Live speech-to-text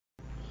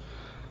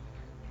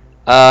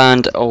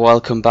And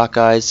welcome back,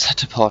 guys,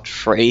 to part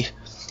 3,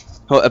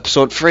 or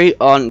episode 3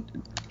 on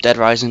Dead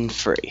Rising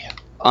 3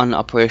 on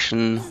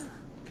Operation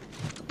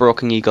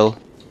Broken Eagle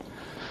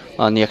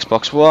on the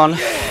Xbox One.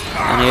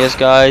 And here's,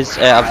 guys,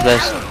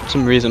 for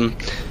some reason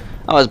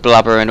I was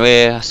blabbering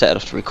away. I set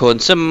it up to record,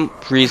 and some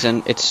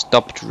reason it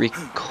stopped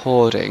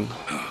recording.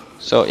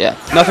 So yeah,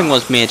 nothing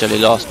was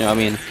majorly lost. You know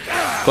what I mean?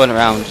 Going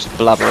around just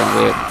blabbering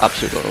away,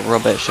 absolute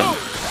rubbish, and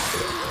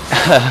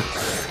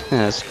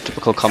yeah, it's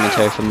typical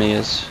commentary from me.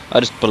 Is I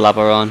just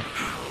blabber on.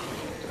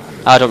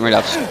 I don't really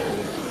have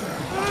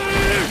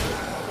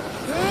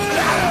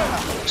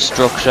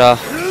structure,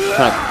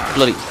 trying to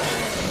bloody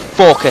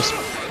focus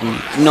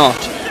and not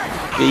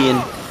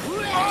being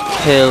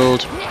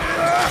killed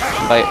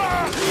by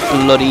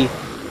bloody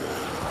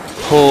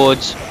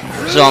hordes,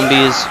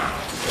 zombies,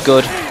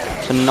 good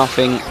for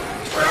nothing.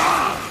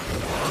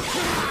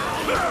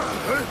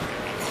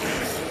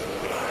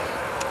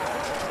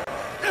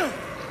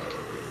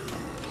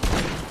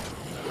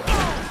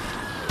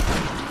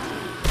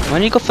 Why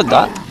do you go for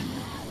that?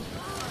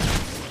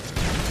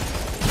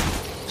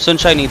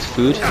 Sunshine needs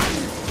food.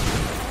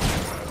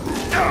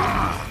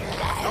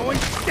 Going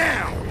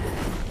down.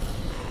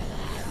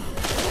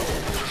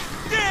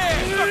 Yeah,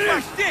 suck my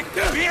stick,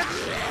 bitch.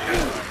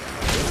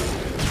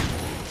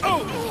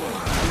 Oh.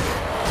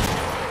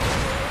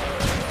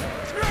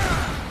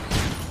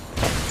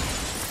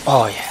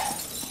 Oh yeah.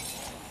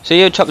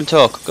 See you, Chop and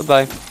Talk.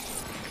 Goodbye.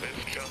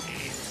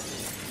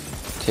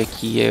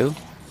 Take you.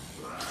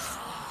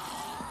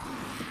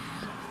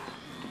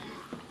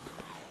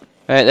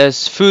 Right,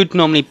 there's food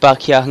normally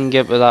back here I can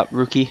get with that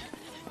rookie.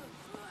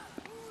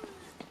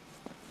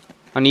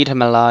 I need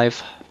him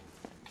alive.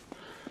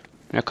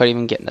 And I can't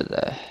even get into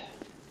there.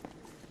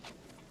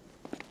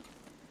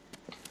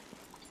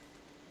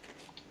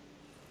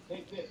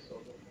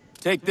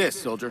 Take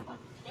this, soldier.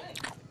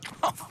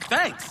 Oh,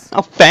 thanks.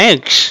 Oh,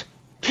 thanks!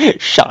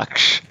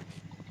 Shucks.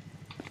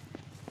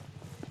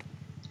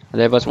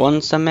 There was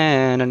once a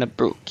man and a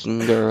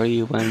broken girl.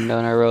 He went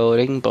on a road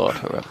and bought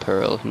her a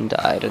pearl and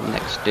died the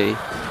next day.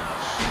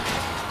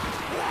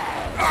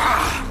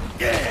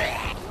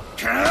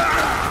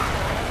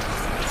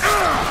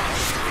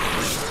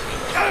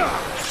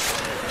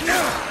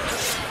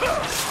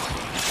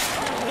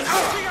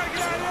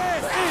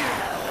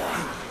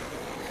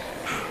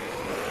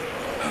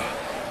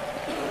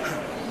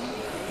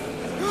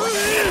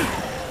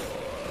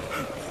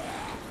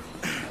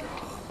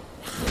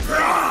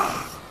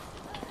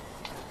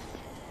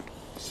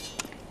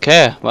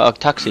 Okay, well, a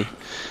taxi.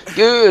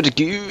 Good,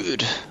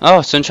 good.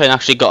 Oh, Sunshine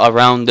actually got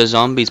around the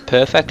zombies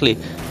perfectly.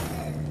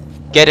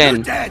 Get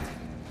in. Dead.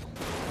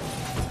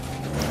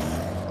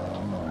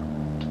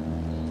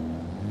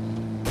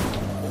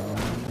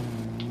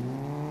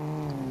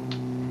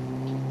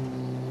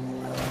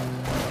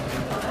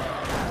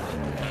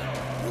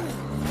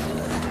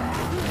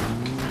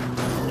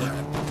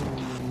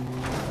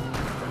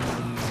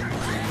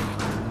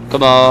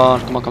 Come on,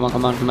 come on, come on,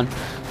 come on, come on.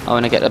 I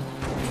want to get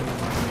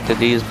to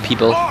these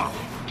people.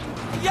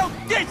 Yo,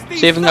 ditch these.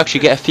 See if we can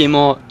actually get a few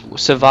more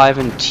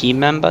surviving team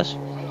members.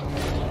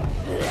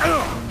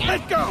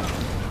 Let go.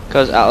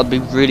 Because that'll be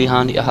really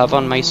handy to have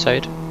on my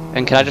side.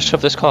 And can I just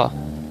shove this car?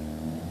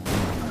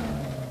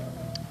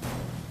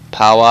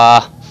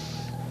 Power!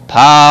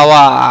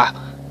 Power!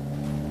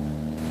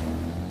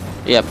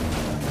 Yep.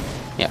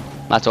 Yep.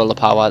 That's all the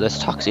power this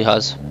taxi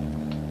has.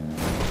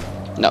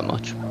 Not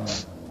much.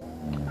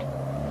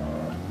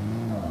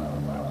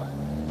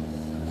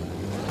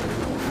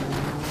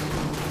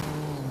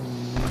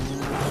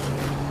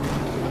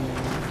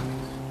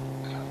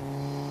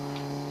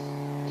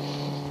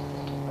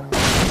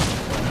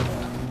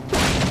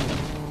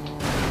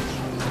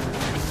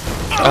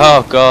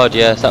 Oh god,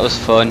 yes, that was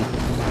fun.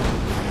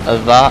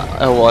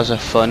 That was a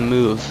fun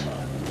move.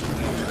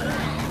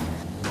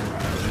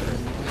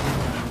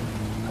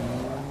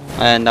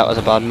 And that was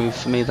a bad move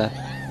for me there.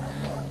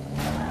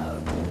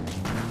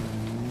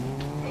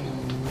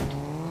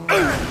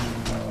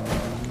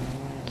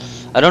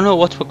 I don't know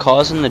what's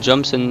causing the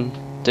jumps in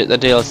the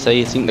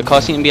DLC. I think the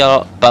cars seem to be a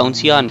lot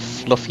bouncier and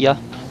fluffier.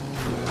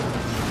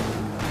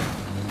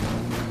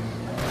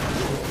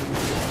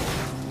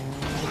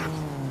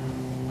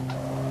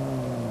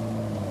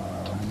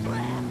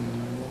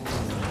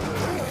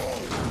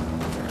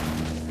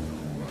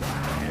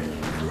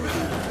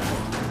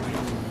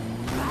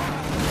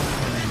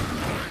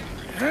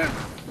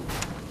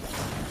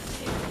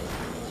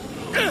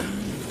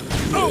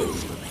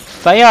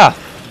 Fire!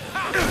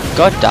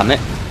 God damn it.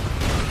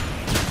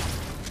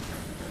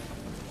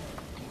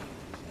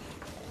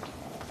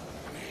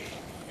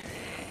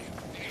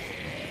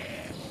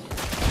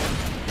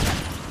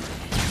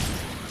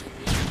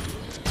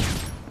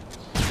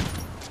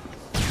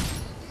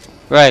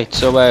 Right,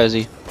 so where is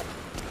he?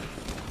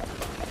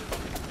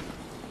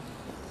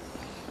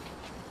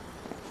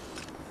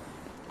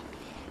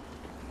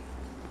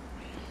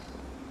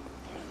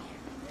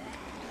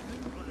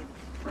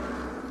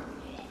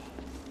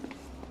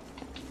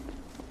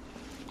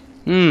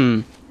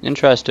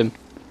 Interesting.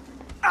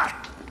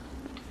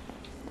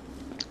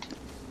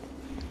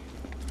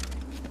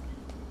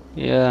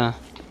 Yeah.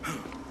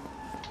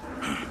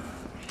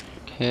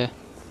 Okay.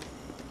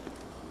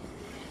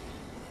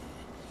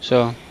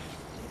 So,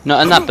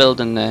 not in that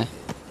building there.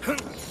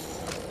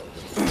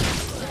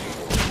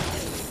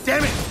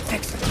 Damn it,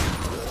 Dixon.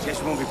 Guess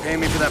you won't be paying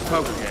me for that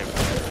poker game.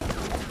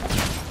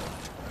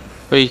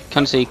 But you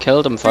can't see he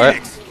killed him for it.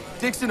 Phoenix,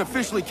 Dixon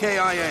officially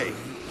KIA.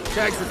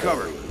 Tags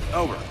recovered.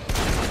 Over.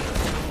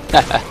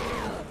 Hey!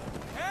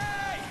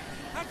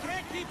 I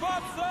can't keep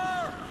up,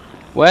 sir!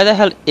 Where the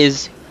hell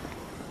is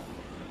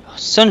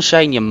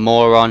Sunshine, you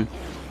moron?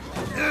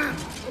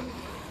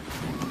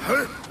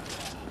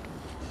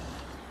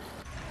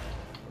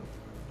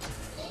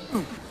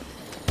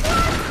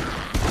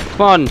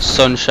 Come on,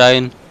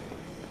 Sunshine.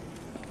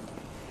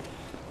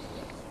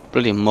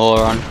 Bloody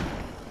moron.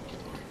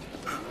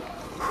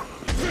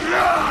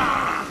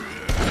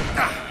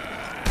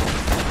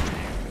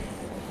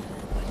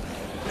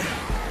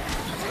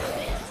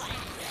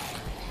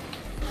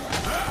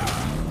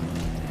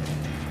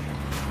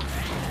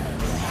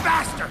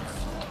 Bastards!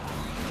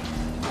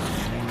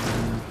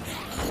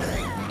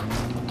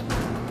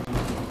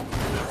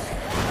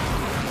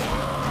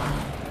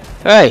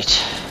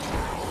 Right.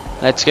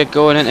 Let's get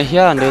going into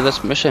here and do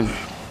this mission.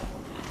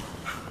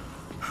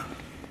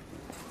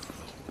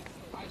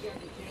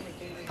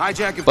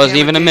 Hijack of Wasn't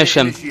even a camera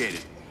mission. initiated.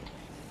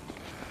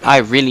 I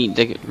really need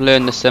to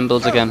learn the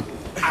symbols again.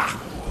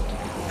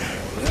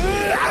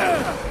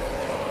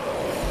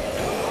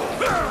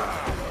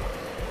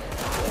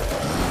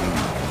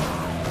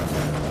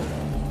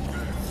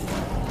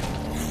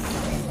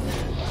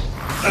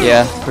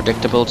 Yeah,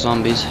 predictable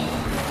zombies.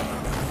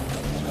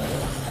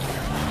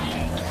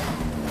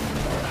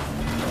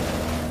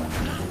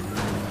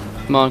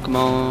 Come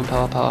on,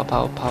 power, power,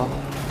 power, power.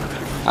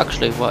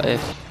 Actually, what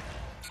if?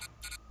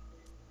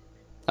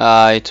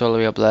 Ah, it's all the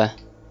way up there.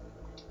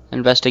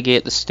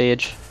 Investigate the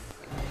stage.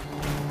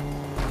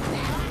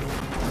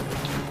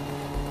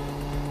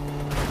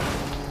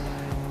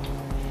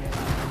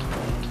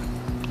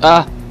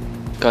 Ah!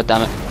 God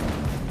damn it.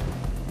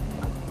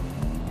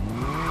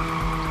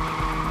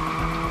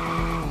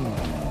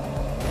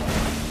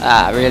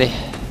 Ah, really?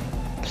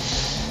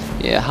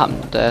 Yeah, it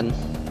happened then.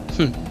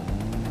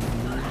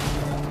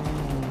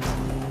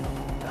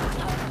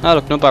 Oh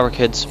look, no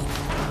barricades.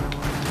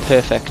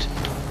 Perfect.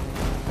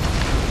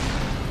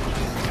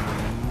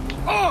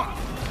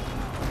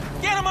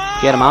 Get him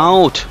out! Get him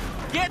out!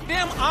 Get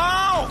them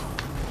out!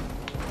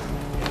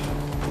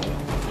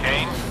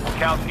 Kane,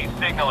 Wachowski's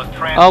signal is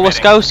transmitting. Oh,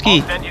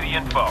 Wachowski! I'll send you the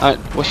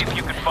info. See if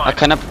you can find I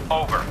kind it. of...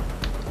 Over.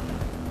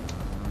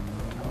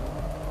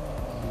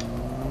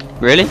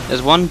 Really?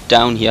 There's one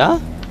down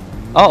here?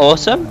 Oh,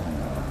 awesome.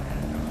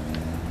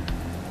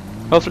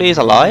 Hopefully he's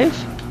alive.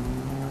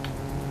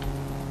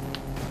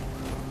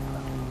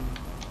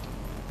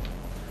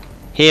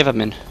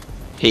 Haveman.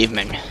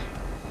 Haveman.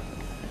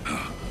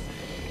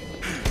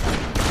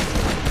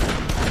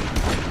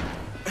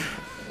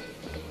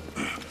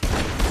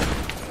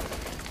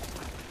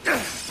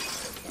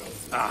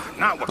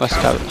 Not Let's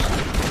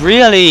Wachowski. go.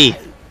 Really?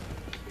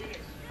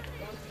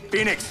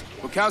 Phoenix,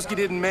 Wachowski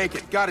didn't make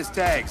it. Got his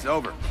tags.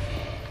 Over.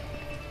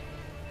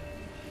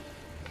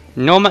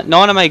 None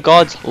of my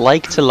gods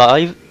like to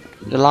live.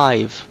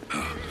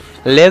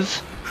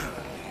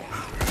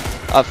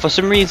 For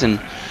some reason.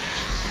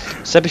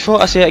 So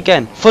before I say it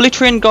again, fully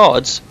trained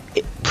gods,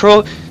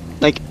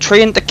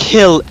 trained to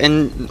kill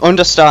and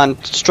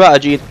understand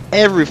strategy and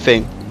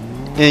everything,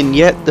 and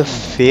yet they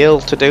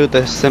fail to do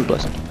the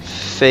simplest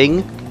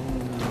thing.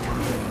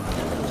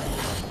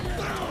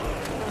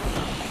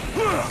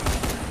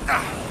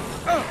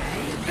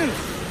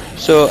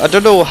 So I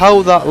don't know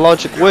how that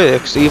logic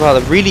works. Either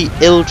they're really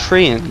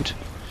ill-trained,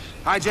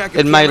 Hijack of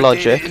in my camera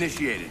logic. data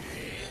initiated.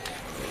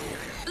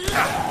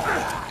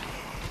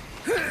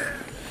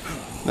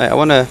 Right, I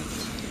wanna...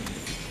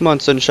 Come on,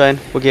 Sunshine,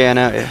 we're getting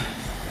out here.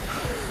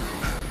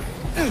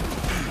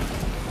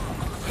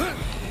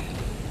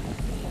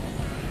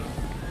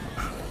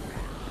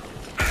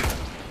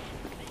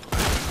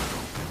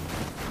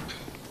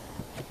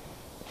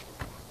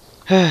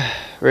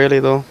 Really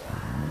though,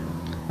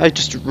 I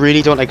just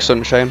really don't like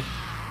Sunshine.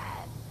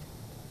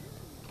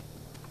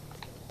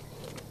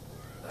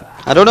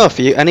 I don't know if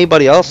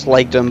anybody else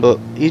liked him, but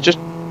he just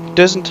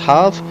doesn't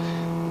have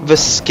the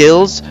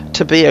skills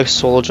to be a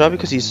soldier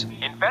because he's...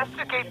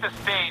 Investigate the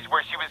stage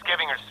where she was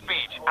giving her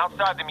speech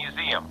outside the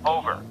museum.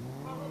 Over.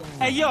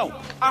 Hey, yo,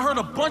 I heard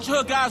a bunch of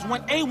her guys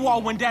went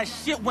AWOL when that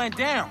shit went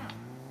down.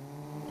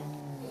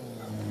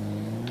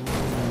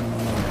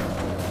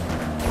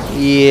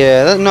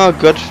 Yeah, that's not a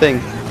good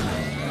thing.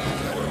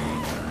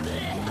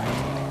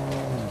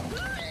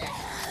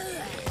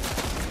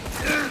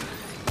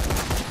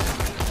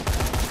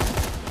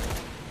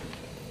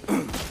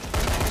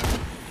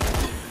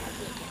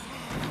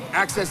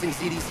 Accessing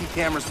CDC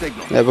camera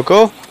signal. There we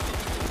go.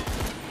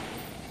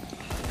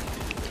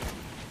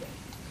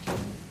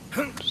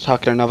 Just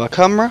hacking another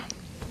camera.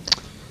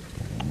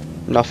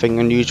 Nothing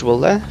unusual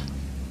there.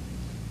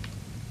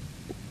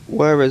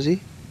 Where is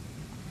he?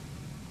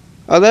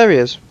 Oh, there he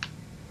is.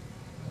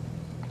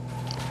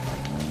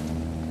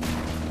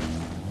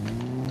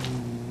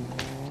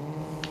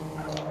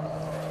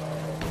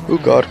 Oh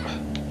god.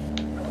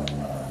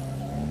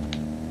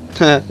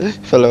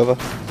 Fell over.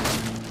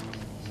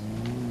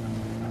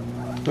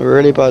 A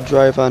really bad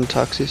drive on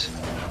taxis.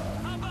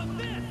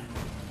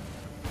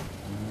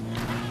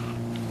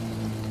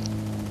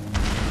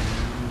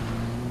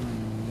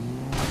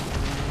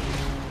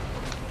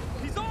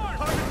 He's on!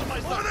 Target's on my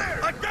side! Over there!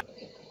 I got...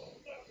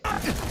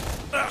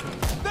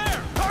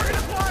 There! Target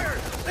acquired!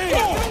 Hey,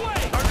 get away!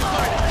 Target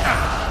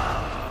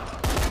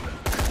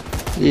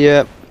sighted!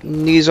 Yeah,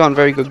 these aren't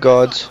very good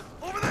guards.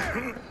 Over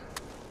there!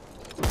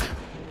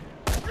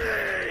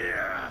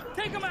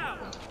 Take him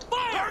out!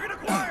 Fire! Target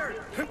acquired!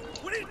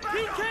 We need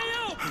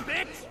PKO,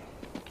 bitch!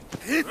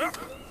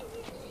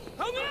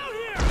 Help me out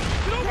here!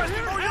 Get over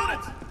here! More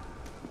units!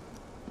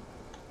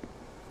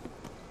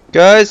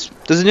 Guys,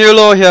 there's a new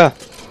law here.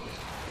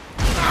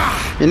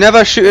 You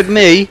never shoot at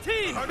me.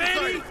 Team,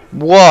 baby!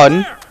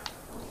 One.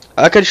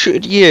 I can shoot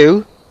at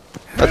you.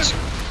 That's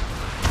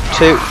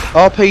two.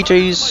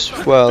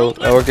 RPGs, well,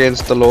 are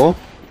against the law.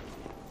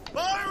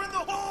 Fire in the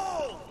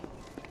hole!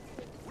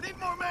 We need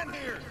more men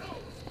here!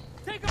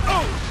 Take him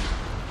out!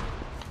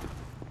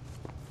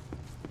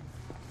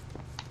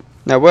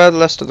 Now, where are the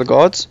rest of the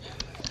guards?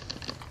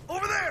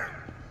 Over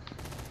there!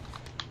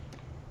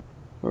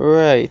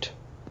 Right.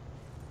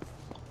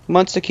 Come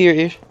on,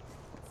 security.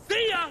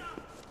 See ya!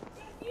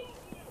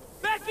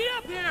 Back me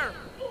up here!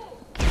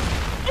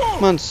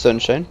 Come on,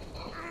 sunshine.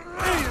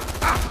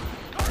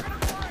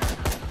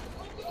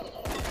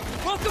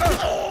 Welcome to...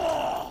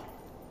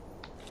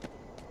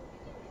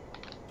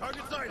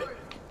 Target sighted!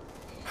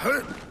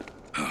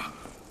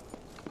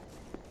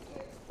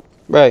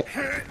 Right.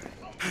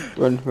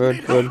 Run,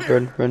 run, run,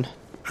 run, run.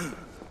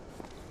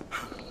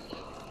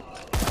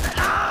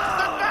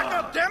 Back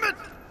up, damn it!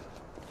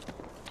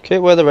 Okay,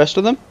 where are the rest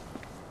of them?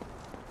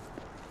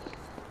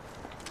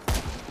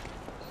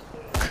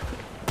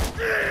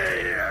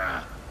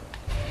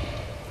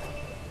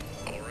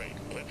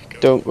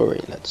 Don't worry,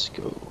 let's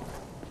go.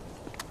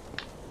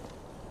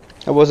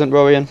 I wasn't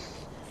worrying,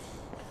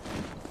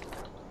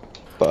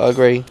 but I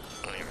agree.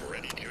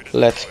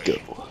 Let's go.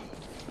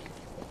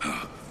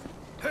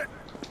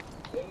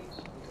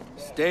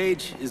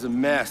 Stage is a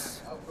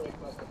mess.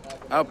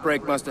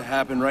 Outbreak must have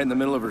happened right in the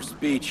middle of her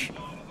speech.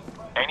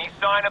 Any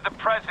sign of the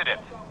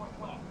president?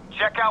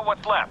 Check out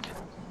what's left.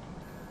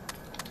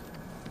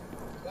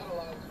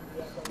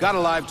 Got a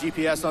live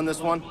GPS on this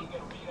one?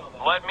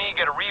 Let me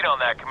get a read on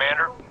that,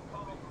 Commander.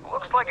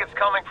 Looks like it's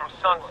coming from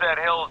Sunset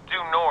Hills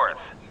due north.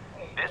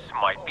 This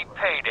might be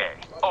payday.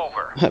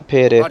 Over.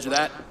 Payday. Roger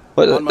that.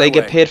 But On my they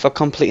get way. paid for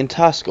completing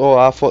tasks. Oh,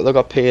 I thought they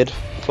got paid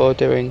for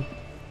doing.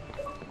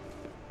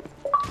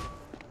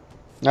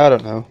 I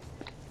don't know.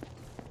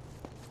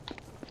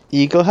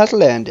 Eagle has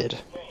landed.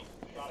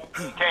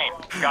 Kane,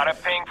 got a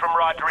ping from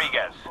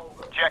Rodriguez.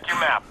 Check your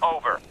map.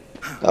 Over.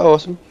 Oh,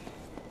 awesome.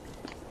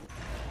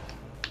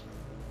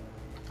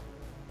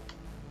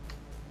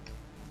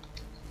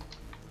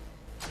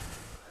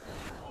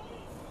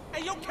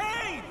 Hey, you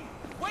Kane!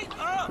 Wake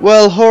up!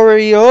 Well,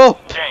 hurry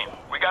up! Kane,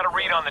 we got a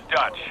read on the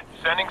Dutch.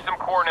 Sending some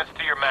coordinates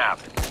to your map.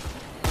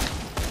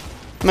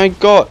 My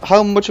god,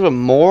 how much of a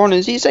moron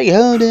is he? He's like,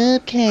 hold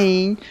up,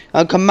 Kane.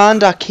 I'll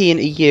command that Kane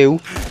to you.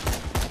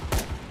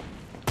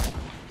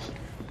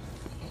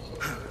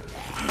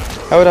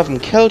 I would have him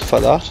killed for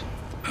that.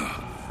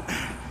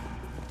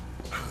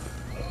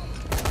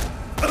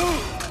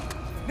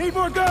 Need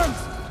more guns!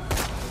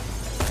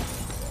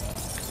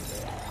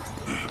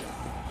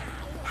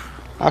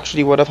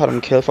 Actually, would have had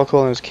him killed for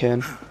calling us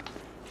Kane.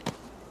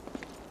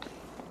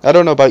 I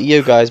don't know about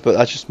you guys, but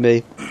that's just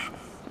me.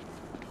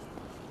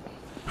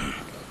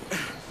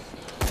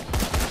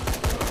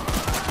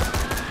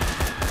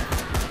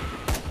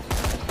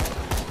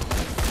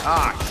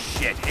 Ah,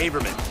 shit,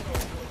 Haverman.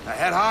 I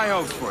had high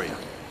hopes for you.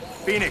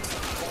 Phoenix,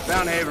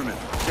 found Haverman.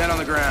 Dead on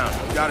the ground.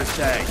 Got his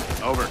tag.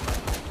 Over.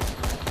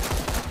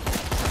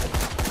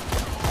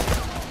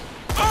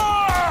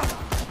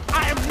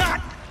 I am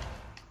not!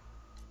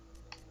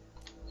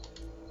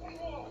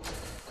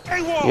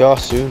 AWOL! Yeah,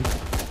 soon.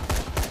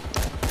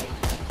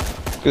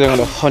 Because I'm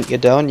gonna hunt you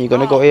down. You're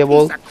gonna go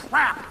AWOL. Piece of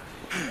crap!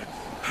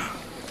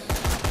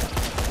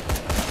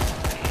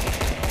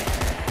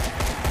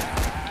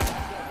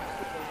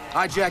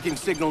 Hijacking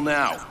signal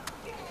now.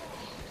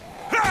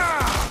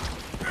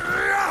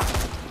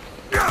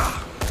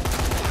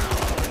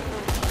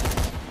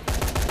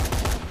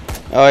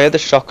 Oh yeah, the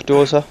shock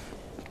dozer.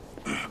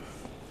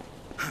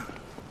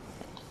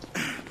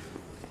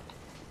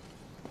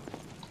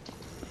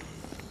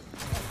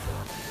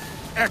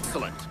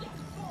 Excellent.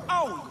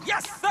 Oh,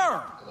 yes,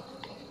 sir!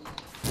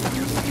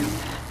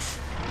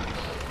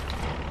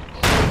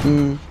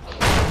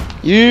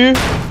 You.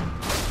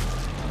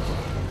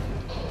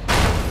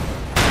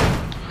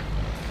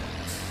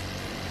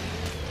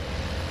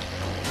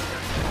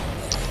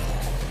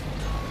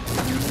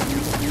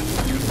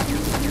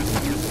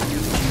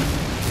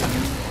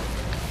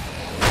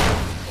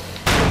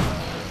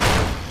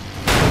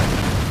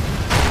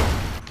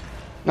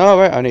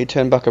 Alright, I need to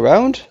turn back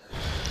around.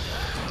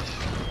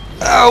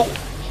 Ow!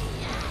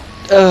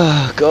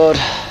 Oh, God.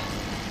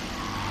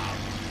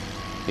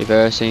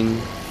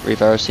 Reversing.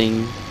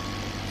 Reversing.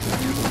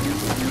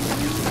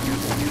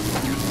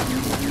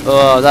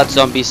 Oh, that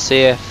zombie's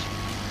safe.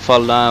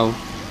 Fall now.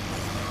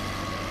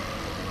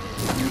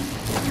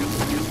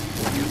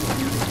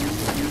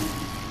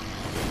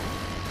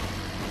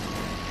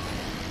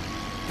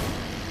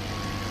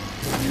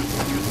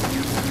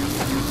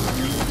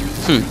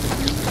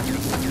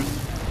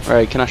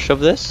 Right, can I shove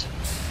this?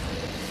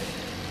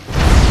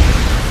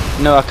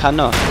 No, I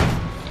cannot.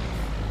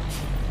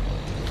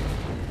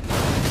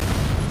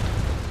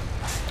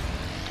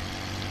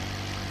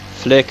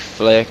 Flick,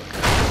 flick,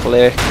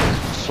 flick,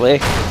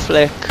 flick,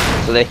 flick,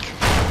 flick.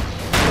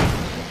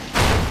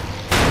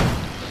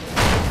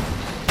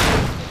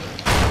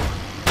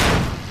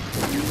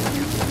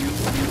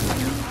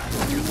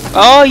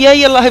 Oh yeah,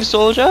 you live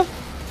soldier.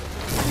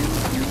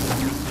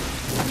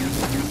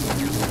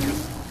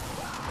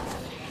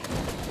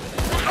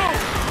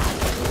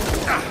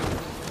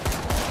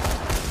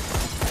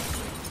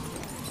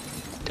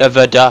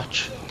 The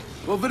Dutch.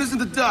 Well, if it isn't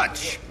the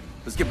Dutch,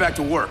 let's get back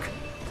to work.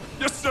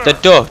 Yes, sir. The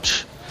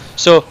Dutch.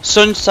 So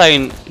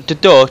Sunshine, the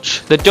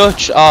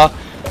Dutch are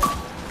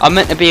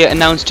meant to be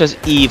announced as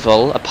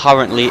evil,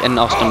 apparently, in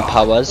Austin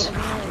Powers.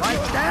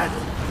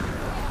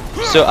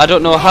 So I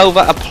don't know how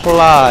that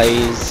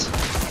applies.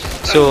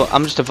 So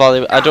I'm just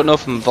I don't know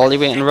if I'm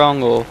evaluating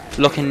wrong or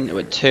looking into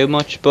it too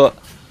much, but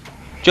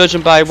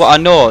judging by what I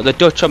know, the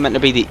Dutch are meant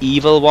to be the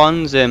evil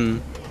ones.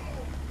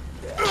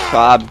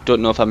 I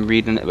don't know if I'm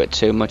reading it a bit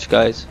too much,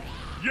 guys.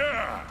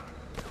 Yeah.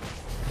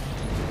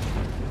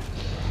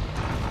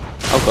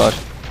 Oh god.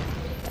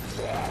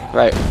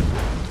 Right.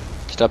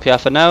 Stop here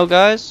for now,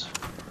 guys.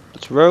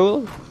 Let's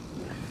roll.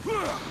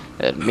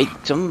 And make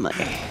some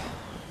money.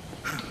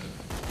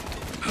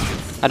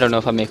 I don't know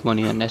if I make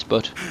money on this,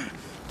 but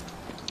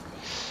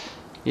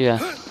yeah.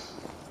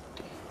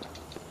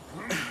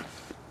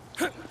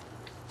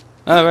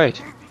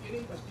 Alright.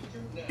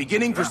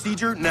 Beginning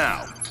procedure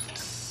now.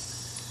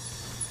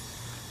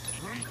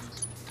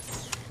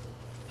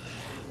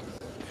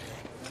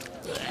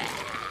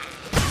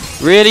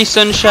 Really,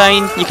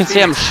 Sunshine? You can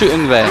see I'm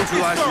shooting there.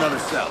 Neutralize another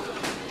cell.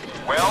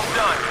 Well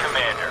done,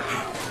 Commander.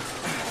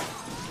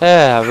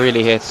 I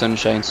really hate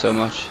Sunshine so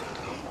much.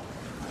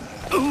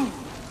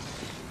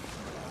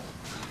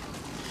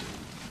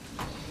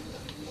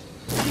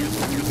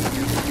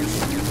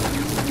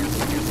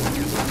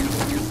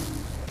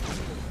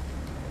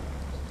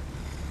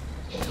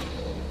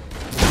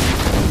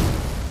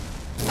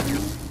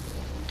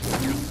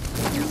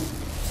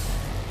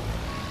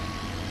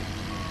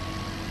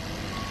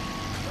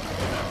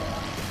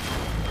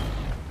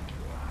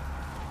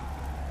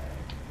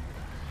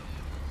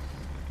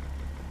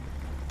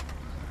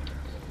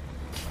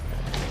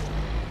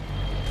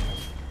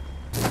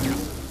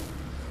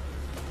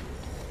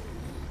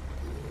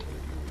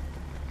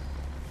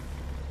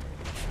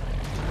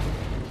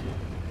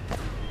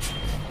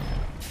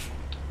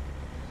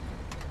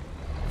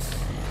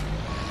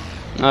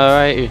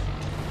 Alright,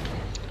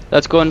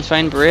 let's go and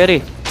find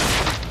Brady.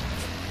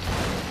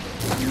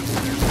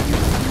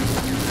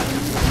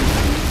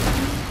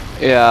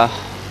 Yeah.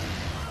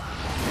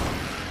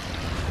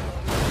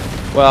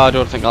 Well, I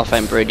don't think I'll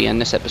find Brady in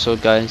this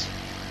episode, guys.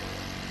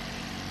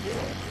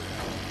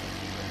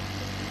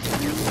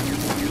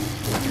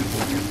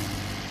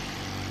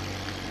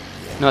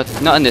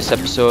 Not in this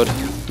episode.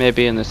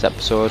 Maybe in this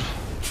episode.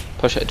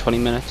 Push it to 20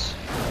 minutes.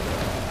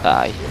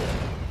 Aye.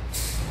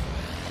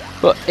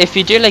 But if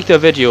you do like the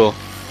video,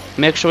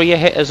 make sure you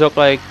hit us up,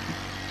 like,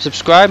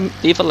 subscribe,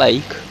 leave a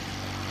like,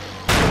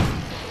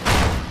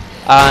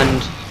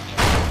 and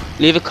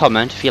leave a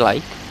comment if you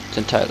like. It's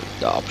entirely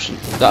the option.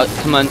 The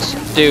comments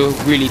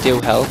really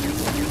do help.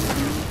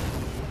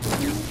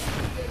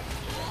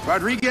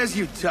 Rodriguez,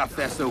 you tough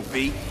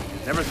SOB.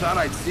 Never thought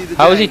I'd see the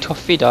How day. is he tough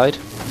if he died?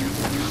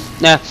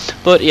 Nah,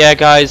 but yeah,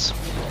 guys.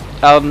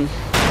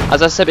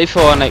 As I said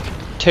before, like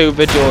 2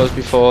 videos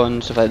before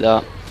and stuff like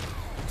that.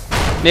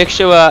 Make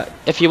sure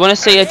if you want to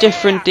see a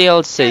different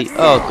DLC.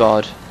 Oh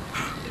god.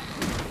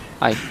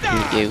 I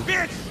hate you.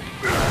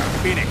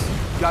 Phoenix,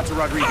 got to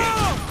Rodriguez.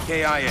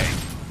 KIA.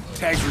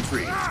 Tags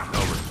retrieved.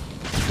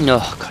 Over. No,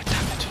 god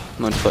damn it.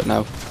 I'm on foot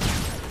now.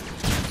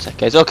 So,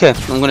 guys, okay,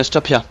 I'm gonna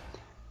stop here.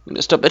 I'm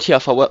gonna stop it here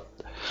for what?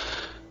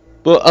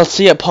 But I'll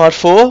see you at part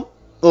 4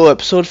 or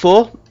episode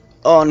 4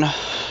 on.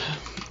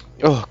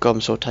 Oh god,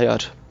 I'm so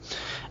tired.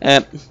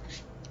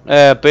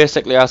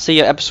 Basically, I'll see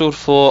you at episode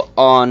 4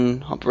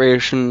 on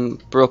Operation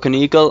Broken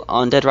Eagle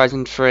on Dead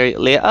Rising 3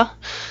 later.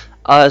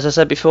 As I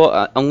said before,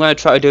 I'm going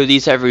to try to do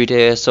these every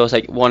day, so it's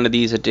like 1 of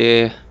these a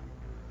day.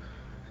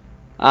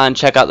 And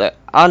check out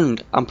I'm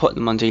putting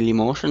them on Daily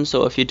Motion,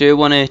 so if you do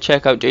want to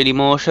check out Daily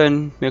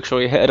Motion, make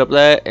sure you hit it up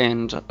there,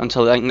 and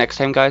until next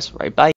time guys, right, bye.